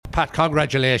Pat,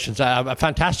 congratulations. A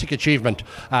fantastic achievement.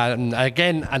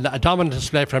 Again, a dominant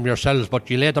display from yourselves, but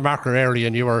you laid the marker early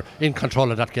and you were in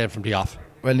control of that game from the off.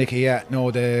 Well, Nicky, yeah, no,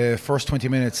 the first 20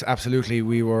 minutes, absolutely,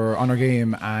 we were on our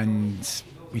game and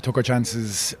we took our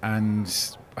chances, and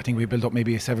I think we built up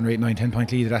maybe a 7 or 8, 9, 10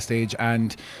 point lead at that stage.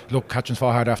 And look, Catchins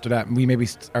fought hard after that.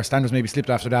 Our standards maybe slipped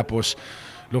after that, but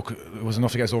look, it was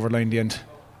enough to get us over the line in the end.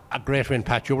 A great win,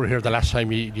 Pat. You were here the last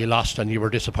time you lost and you were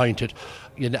disappointed.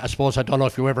 I suppose, I don't know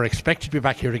if you ever expected to be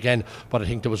back here again, but I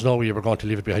think there was no way you were going to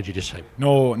leave it behind you this time.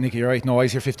 No, Nicky, you're right. No, I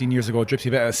was here 15 years ago. Dripsy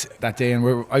bet us that day, and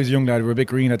I was a young lad. We were a bit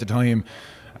green at the time,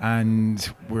 and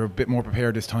we were a bit more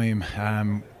prepared this time.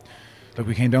 Look,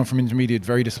 we came down from intermediate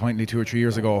very disappointingly 2 or 3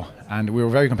 years ago, and we were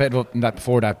very competitive in that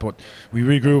before that, but we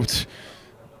regrouped.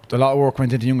 A lot of work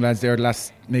went into young lads there the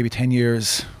last maybe 10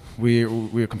 years. We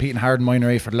were competing hard in minor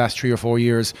A for the last 3 or 4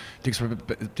 years.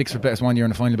 Dixford bet us 1 year in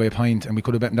the final by a pint, and we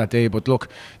could have bet them that day. But look,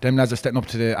 them lads are stepping up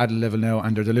to the adult level now,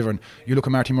 and they're delivering. You look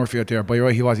at Marty Murphy out there. By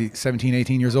right, he's 17,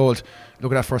 18 years old.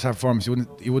 Look at that first half performance.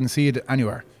 You wouldn't see it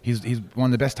anywhere. He's one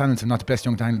of the best talents, and not the best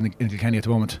young talent in Kilkenny at the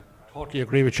moment. Totally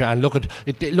agree with you, and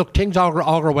look, things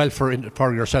augur well for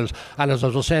yourselves. And as I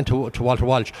was saying to Walter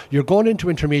Walsh, you're going into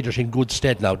intermediate in good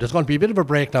stead now. There's going to be a bit of a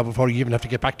break now before you even have to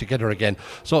get back together again.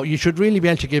 So you should really be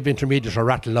able to give intermediate a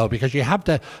rattle now, because you have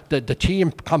the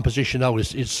team composition now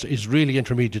is really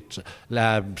intermediate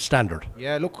standard.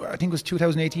 Yeah, look, I think it was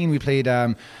 2018 we played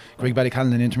Greg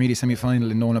Ballycallan in intermediate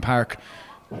semi-final in Nona Park.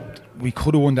 We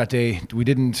could have won that day. We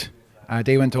didn't.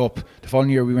 They went up. The following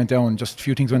year we went down. Just a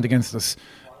few things went against us.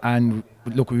 And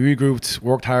look, we regrouped,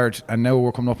 worked hard, and now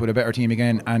we're coming up with a better team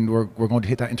again, and we're going to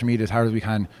hit that intermediate as hard as we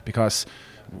can, because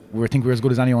we think we're as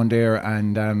good as anyone there,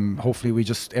 and hopefully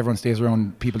everyone stays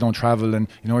around, people don't travel, and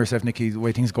you know yourself, Nicky, the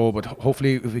way things go, but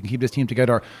hopefully if we can keep this team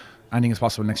together, anything is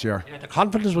possible next year. Yeah, the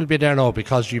confidence will be there now,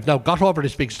 because you've now got over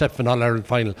this big step for an All-Ireland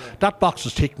final. That box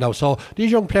is ticked now, so these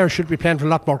young players should be playing for a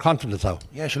lot more confidence now.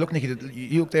 Yeah, sure, look, Nicky,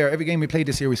 you look there, every game we played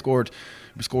this year we scored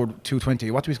 220.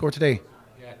 What do we score today?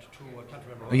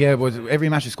 Yeah, but every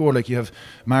match you score, like you have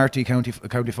Marty, county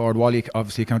forward, Wally,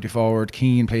 obviously county forward,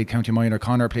 Keane played county minor,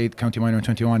 Connor played county minor in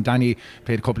 21, Danny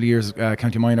played a couple of years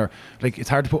county minor. Like, it's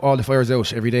hard to put all the fires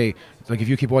out every day. Like, if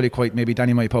you keep Wally quiet, maybe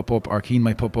Danny might pop up or Keane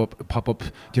might pop up.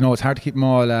 Do you know, it's hard to keep them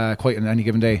all quiet on any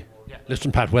given day. Yeah.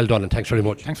 Listen, Pat, well done, and thanks very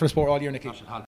much. Thanks for the support all year, Nicky.